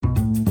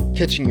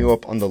catching you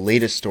up on the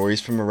latest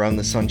stories from around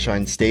the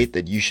Sunshine State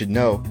that you should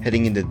know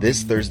heading into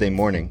this Thursday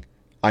morning.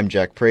 I'm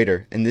Jack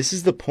Prator, and this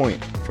is The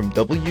Point from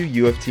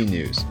WUFT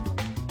News.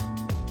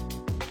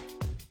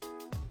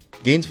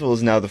 Gainesville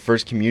is now the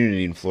first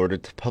community in Florida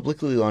to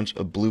publicly launch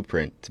a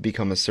blueprint to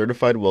become a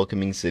certified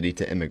welcoming city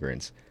to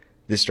immigrants.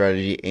 This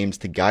strategy aims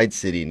to guide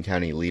city and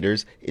county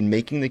leaders in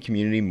making the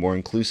community more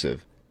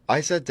inclusive.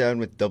 I sat down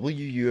with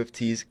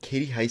WUFT's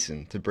Katie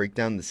Hyson to break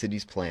down the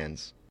city's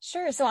plans.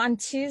 Sure. So on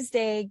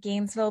Tuesday,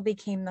 Gainesville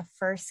became the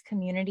first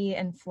community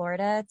in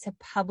Florida to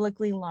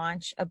publicly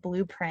launch a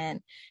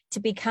blueprint to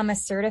become a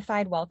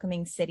certified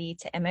welcoming city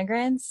to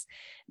immigrants.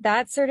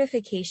 That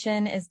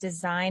certification is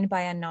designed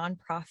by a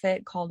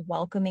nonprofit called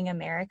Welcoming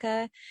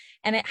America,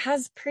 and it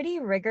has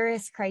pretty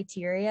rigorous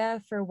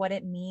criteria for what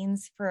it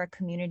means for a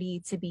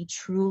community to be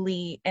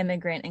truly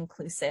immigrant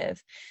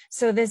inclusive.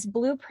 So this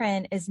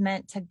blueprint is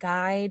meant to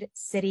guide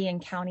city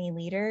and county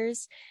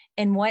leaders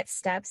in what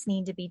steps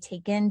need to be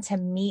taken to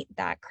meet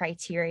that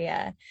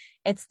criteria.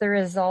 It's the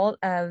result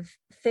of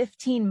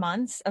 15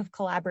 months of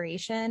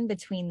collaboration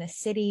between the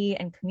city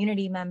and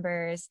community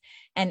members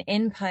and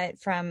input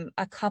from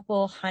a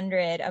couple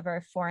hundred of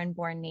our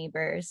foreign-born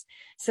neighbors.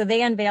 So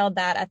they unveiled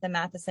that at the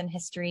Matheson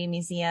History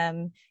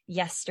Museum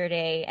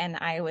yesterday, and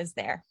I was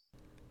there.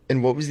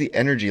 And what was the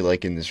energy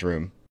like in this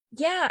room?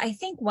 Yeah, I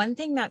think one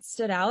thing that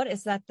stood out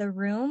is that the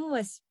room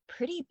was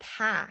pretty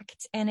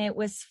packed, and it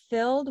was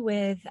filled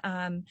with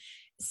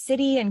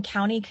city and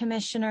county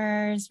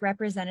commissioners,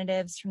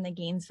 representatives from the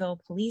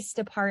Gainesville Police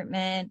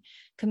Department,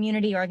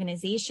 community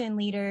organization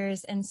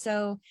leaders. And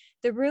so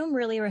the room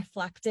really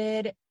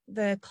reflected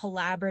the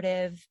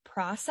collaborative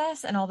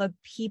process and all the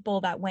people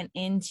that went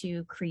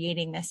into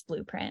creating this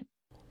blueprint.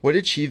 What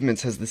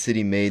achievements has the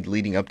city made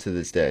leading up to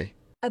this day?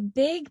 A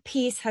big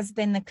piece has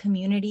been the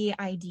community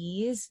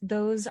IDs.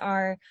 Those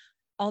are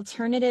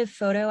alternative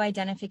photo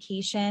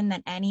identification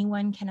that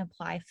anyone can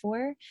apply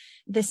for.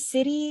 The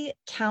city,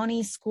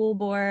 county, school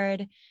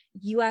board,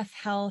 UF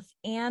Health,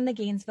 and the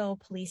Gainesville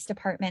Police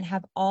Department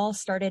have all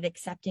started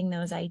accepting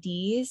those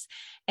IDs.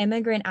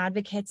 Immigrant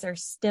advocates are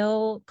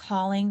still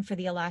calling for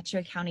the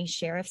Alachua County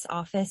Sheriff's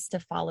Office to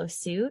follow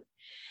suit.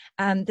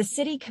 The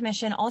City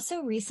Commission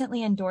also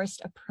recently endorsed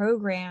a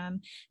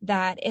program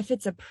that, if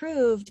it's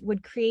approved,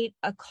 would create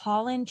a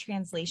call-in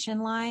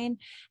translation line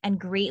and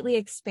greatly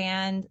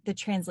expand the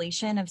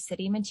translation of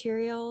city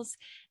materials,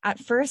 at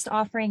first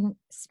offering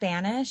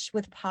Spanish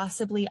with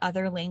possibly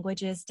other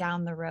languages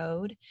down the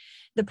road.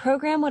 The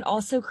program would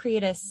also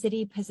create a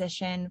city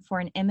position for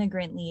an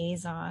immigrant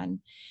liaison.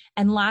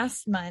 And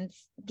last month,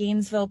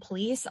 Gainesville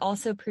Police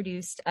also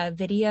produced a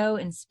video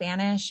in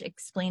Spanish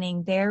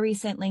explaining their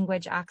recent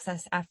language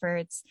access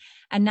efforts.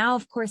 And now,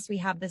 of course, we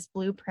have this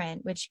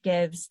blueprint, which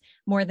gives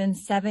more than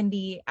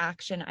 70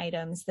 action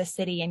items the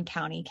city and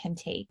county can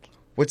take.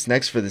 What's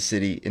next for the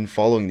city in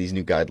following these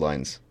new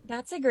guidelines?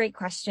 That's a great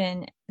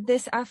question.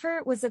 This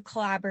effort was a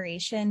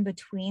collaboration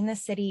between the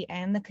city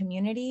and the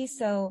community.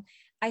 So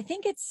I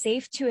think it's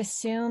safe to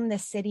assume the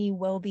city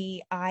will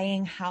be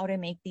eyeing how to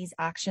make these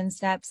action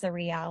steps a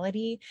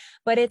reality,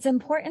 but it's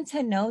important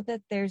to note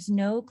that there's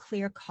no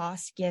clear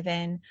cost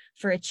given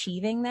for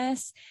achieving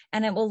this,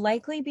 and it will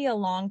likely be a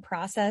long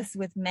process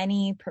with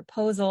many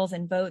proposals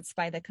and votes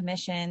by the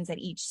commissions at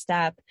each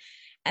step.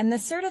 And the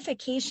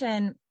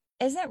certification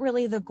isn't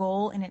really the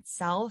goal in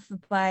itself,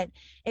 but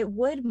it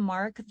would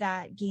mark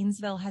that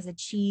Gainesville has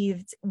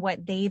achieved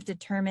what they've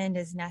determined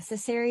is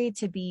necessary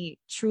to be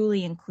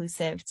truly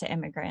inclusive to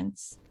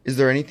immigrants. Is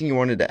there anything you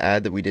wanted to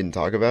add that we didn't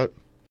talk about?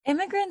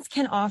 Immigrants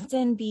can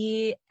often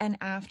be an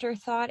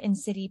afterthought in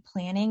city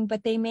planning,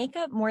 but they make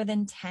up more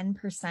than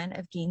 10%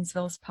 of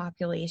Gainesville's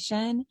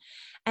population,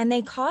 and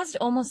they caused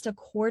almost a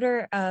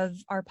quarter of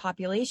our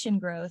population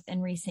growth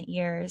in recent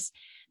years.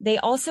 They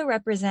also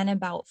represent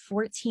about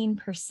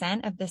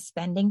 14% of the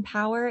spending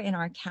power in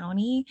our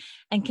county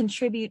and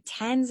contribute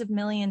tens of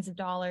millions of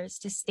dollars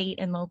to state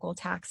and local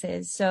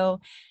taxes. So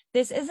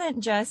this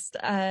isn't just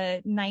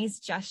a nice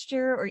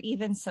gesture or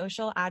even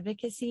social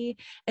advocacy.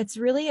 It's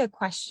really a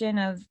question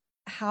of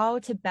how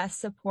to best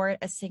support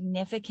a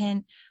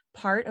significant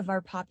part of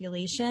our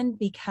population,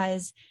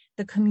 because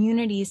the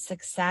community's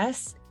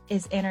success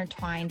is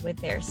intertwined with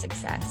their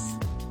success.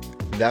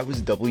 That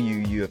was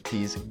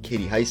WUFT's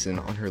Katie Hyson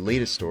on her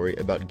latest story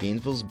about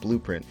Gainesville's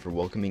blueprint for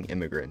welcoming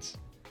immigrants.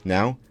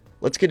 Now,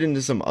 let's get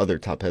into some other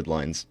top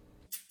headlines.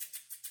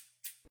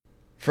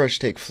 Fresh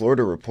Take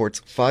Florida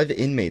reports 5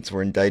 inmates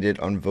were indicted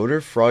on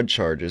voter fraud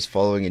charges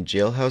following a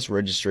jailhouse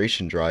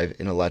registration drive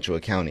in Alachua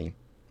County.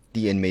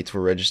 The inmates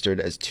were registered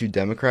as 2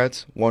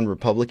 Democrats, 1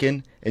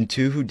 Republican, and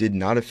 2 who did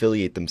not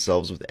affiliate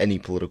themselves with any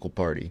political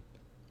party.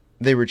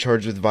 They were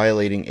charged with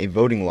violating a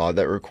voting law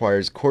that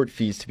requires court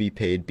fees to be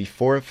paid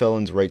before a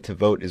felon's right to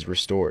vote is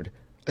restored.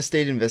 A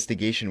state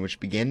investigation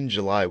which began in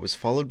July was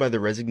followed by the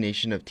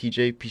resignation of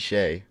TJ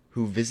Pichet,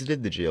 who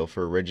visited the jail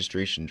for a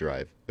registration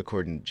drive,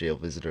 according to jail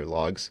visitor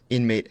logs.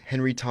 Inmate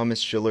Henry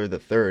Thomas Schiller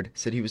III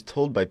said he was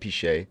told by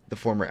Pichet, the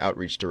former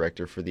outreach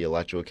director for the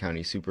Alachua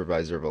County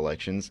Supervisor of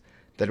Elections,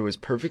 that it was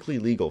perfectly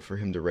legal for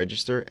him to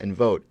register and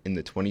vote in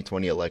the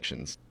 2020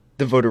 elections.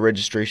 The voter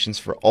registrations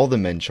for all the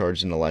men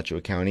charged in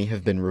Alachua County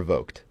have been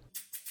revoked.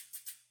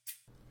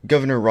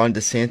 Governor Ron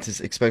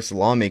DeSantis expects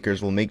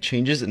lawmakers will make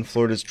changes in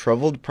Florida's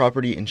troubled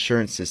property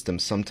insurance system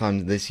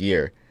sometime this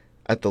year,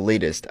 at the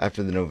latest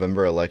after the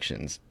November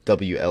elections,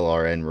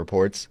 WLRN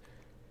reports.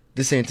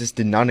 DeSantis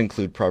did not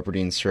include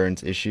property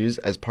insurance issues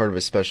as part of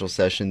a special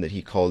session that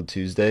he called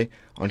Tuesday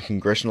on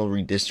congressional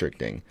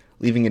redistricting,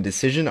 leaving a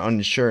decision on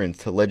insurance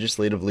to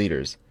legislative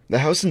leaders. The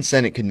House and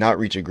Senate could not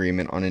reach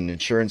agreement on an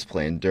insurance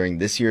plan during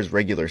this year's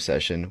regular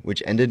session,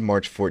 which ended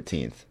March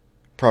 14th.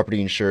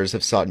 Property insurers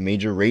have sought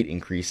major rate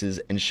increases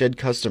and shed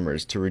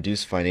customers to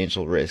reduce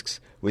financial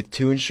risks, with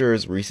 2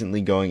 insurers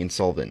recently going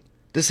insolvent.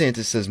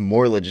 DeSantis says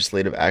more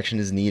legislative action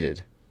is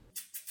needed.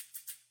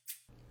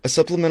 A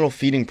supplemental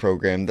feeding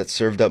program that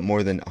served up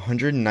more than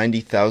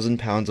 190,000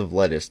 pounds of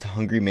lettuce to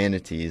hungry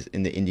manatees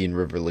in the Indian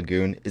River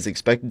Lagoon is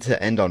expected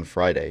to end on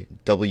Friday,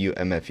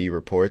 WMFE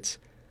reports.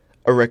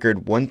 A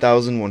record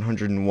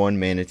 1,101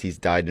 manatees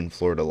died in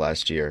Florida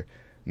last year,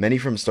 many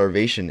from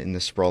starvation in the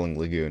sprawling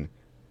lagoon.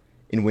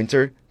 In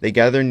winter, they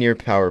gather near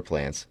power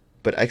plants,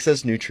 but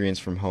excess nutrients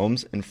from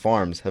homes and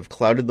farms have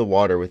clouded the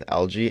water with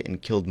algae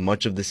and killed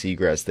much of the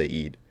seagrass they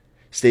eat.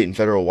 State and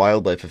federal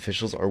wildlife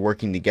officials are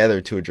working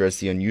together to address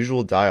the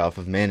unusual die-off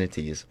of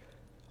manatees.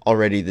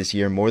 Already this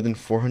year, more than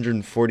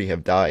 440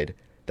 have died.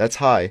 That's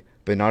high,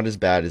 but not as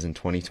bad as in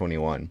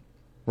 2021.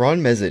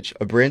 Ron Mezich,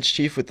 a branch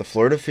chief with the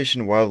Florida Fish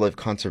and Wildlife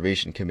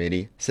Conservation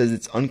Committee, says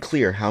it's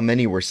unclear how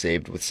many were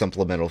saved with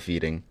supplemental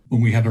feeding.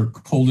 When we had our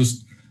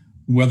coldest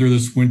weather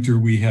this winter,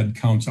 we had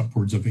counts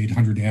upwards of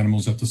 800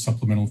 animals at the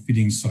supplemental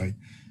feeding site.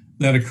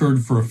 That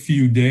occurred for a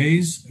few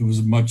days. It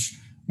was much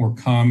more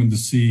common to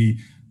see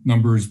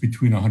numbers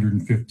between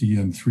 150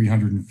 and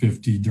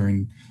 350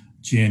 during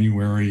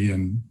January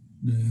and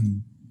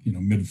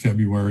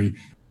mid-February.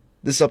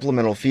 The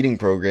supplemental feeding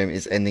program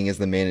is ending as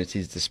the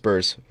manatees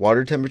disperse,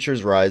 water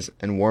temperatures rise,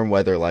 and warm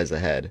weather lies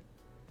ahead.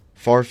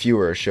 Far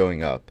fewer are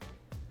showing up.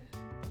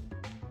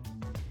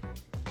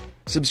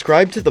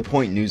 Subscribe to The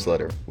Point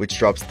newsletter, which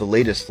drops the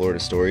latest Florida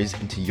stories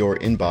into your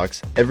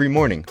inbox every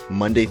morning,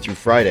 Monday through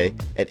Friday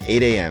at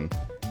 8 a.m.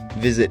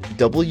 Visit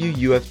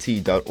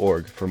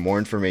WUFT.org for more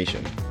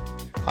information.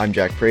 I'm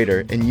Jack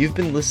Prator, and you've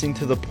been listening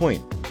to The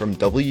Point from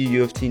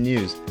WUFT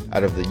News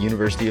out of the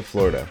University of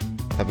Florida.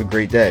 Have a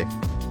great day.